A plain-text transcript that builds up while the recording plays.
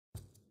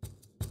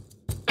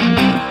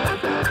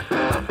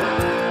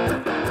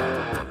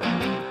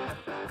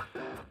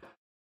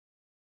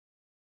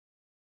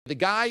The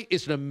guy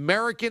is an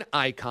American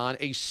icon,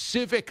 a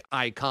civic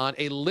icon,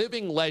 a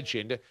living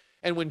legend.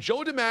 And when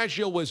Joe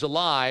DiMaggio was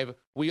alive,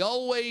 we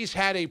always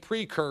had a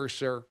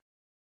precursor,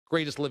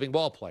 greatest living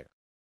ball player.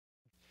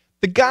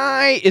 The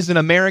guy is an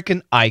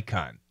American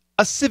icon,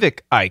 a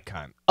civic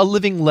icon, a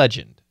living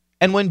legend.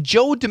 And when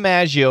Joe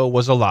DiMaggio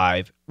was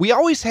alive, we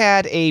always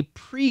had a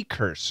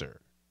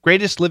precursor,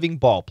 greatest living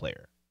ball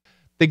player.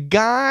 The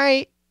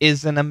guy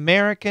is an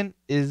American,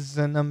 it's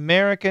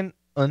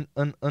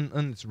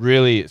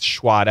really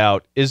schwad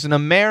out, is an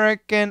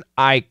American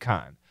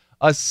icon,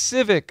 a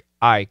civic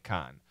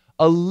icon,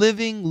 a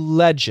living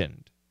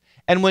legend.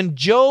 And when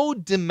Joe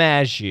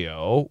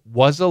DiMaggio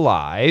was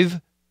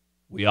alive,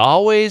 we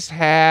always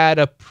had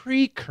a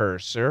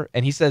precursor,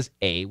 and he says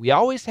we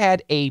always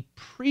had a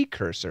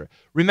precursor.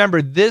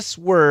 Remember, this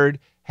word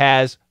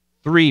has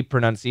 3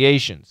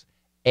 pronunciations.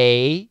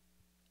 The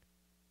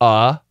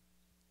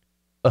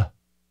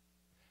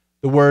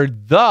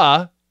word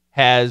the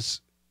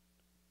has,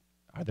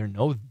 are there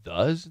no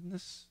thes in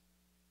this?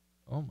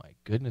 Oh my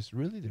goodness,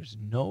 really? There's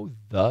no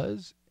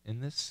thes in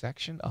this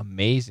section?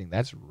 Amazing,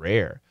 that's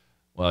rare.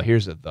 Well,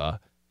 here's a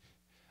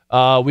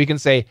the. We can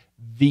say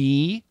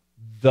the,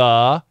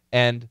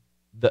 and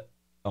the.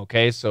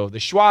 Okay, so the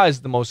schwa is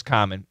the most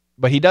common,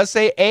 but he does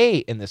say a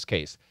in this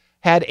case.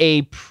 Had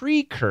a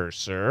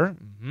precursor,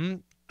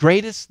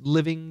 greatest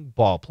living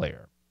ball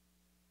player.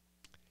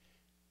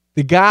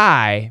 The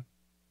guy,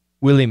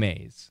 Willie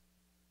Mays,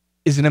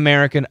 is an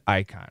American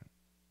icon.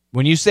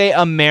 When you say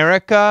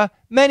America,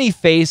 many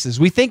faces.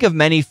 We think of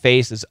many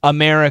faces.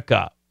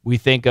 America. We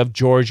think of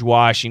George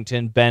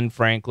Washington, Ben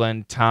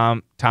Franklin,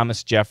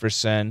 Thomas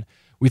Jefferson.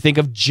 We think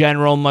of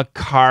General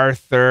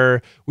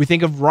MacArthur. We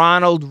think of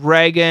Ronald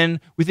Reagan.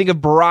 We think of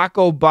Barack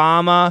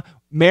Obama,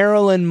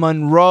 Marilyn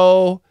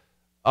Monroe,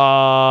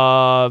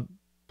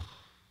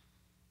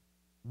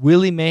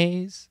 Willie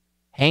Mays,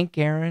 Hank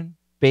Aaron,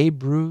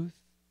 Babe Ruth,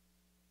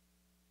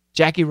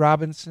 Jackie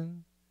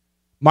Robinson,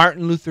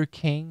 Martin Luther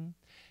King.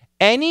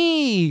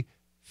 Any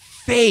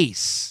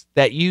face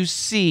that you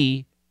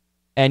see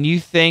and you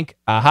think,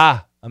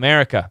 aha,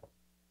 America,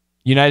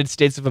 United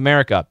States of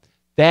America,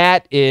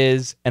 that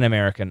is an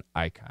American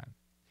icon.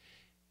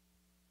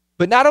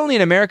 But not only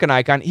an American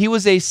icon, he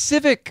was a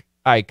civic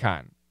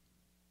icon.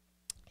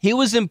 He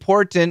was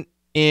important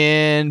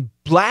in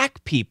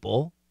black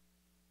people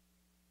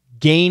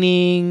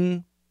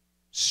gaining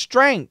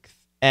strength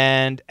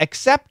and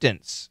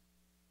acceptance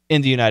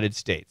in the United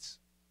States.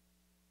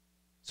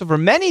 So for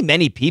many,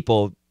 many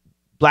people,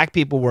 black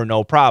people were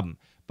no problem.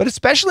 But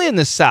especially in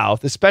the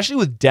South, especially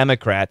with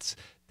Democrats,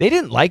 they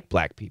didn't like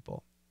black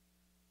people.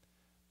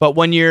 But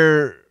when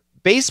your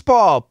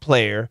baseball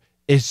player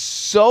is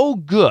so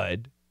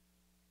good,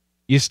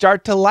 you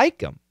start to like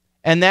him.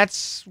 And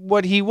that's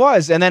what he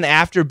was. And then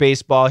after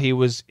baseball, he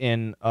was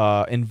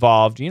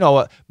involved. You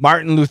know,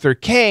 Martin Luther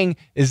King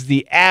is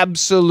the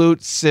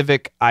absolute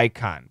civic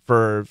icon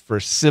for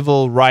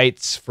civil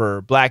rights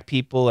for black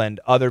people and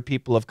other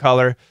people of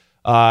color.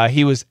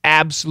 He was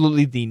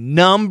absolutely the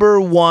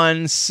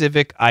 #1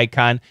 civic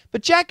icon.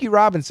 But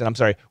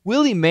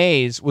Willie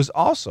Mays was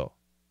also,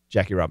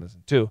 Jackie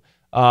Robinson too,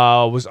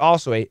 was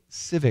also a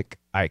civic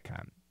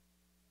icon.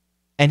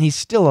 And he's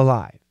still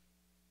alive.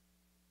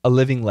 A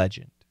living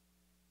legend.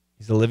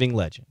 He's a living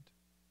legend.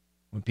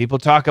 When people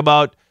talk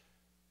about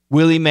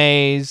Willie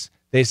Mays,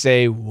 they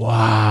say,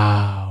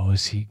 wow,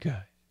 was he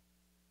good?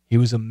 He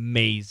was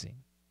amazing.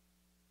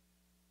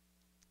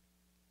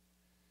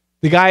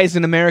 The guy is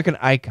an American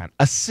icon,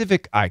 a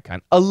civic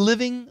icon, a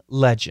living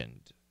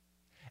legend.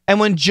 And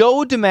when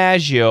Joe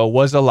DiMaggio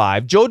was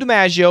alive, Joe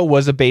DiMaggio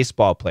was a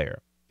baseball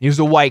player. He was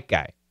a white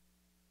guy.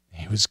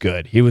 He was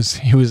good. He was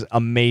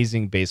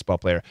amazing baseball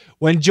player.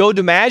 When Joe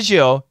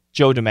DiMaggio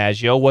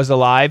was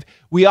alive,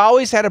 we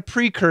always had a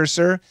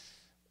precursor.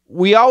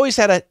 We always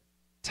had a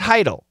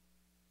title.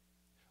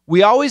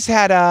 We always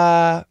had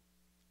a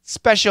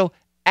special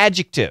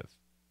adjective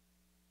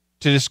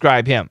to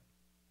describe him.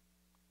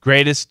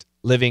 Greatest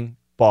living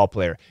ball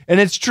player. And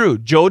it's true.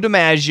 Joe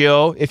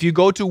DiMaggio, if you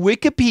go to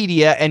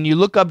Wikipedia and you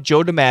look up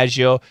Joe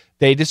DiMaggio,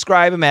 they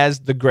describe him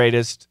as the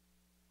greatest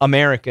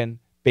American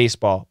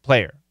baseball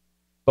player.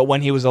 But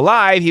when he was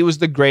alive, he was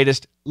the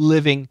greatest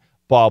living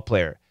ball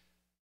player.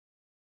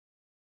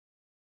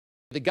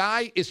 The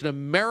guy is an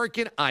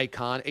American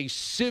icon, a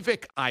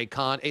civic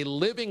icon, a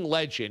living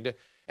legend.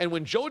 And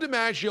when Joe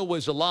DiMaggio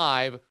was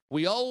alive,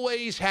 we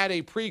always had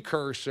a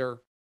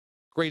precursor,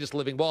 greatest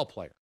living ball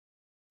player.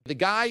 The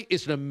guy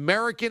is an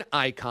American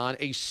icon,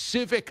 a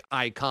civic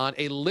icon,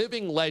 a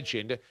living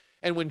legend.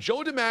 And when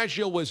Joe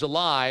DiMaggio was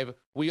alive,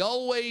 we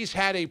always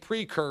had a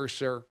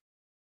precursor,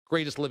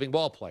 greatest living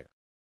ball player.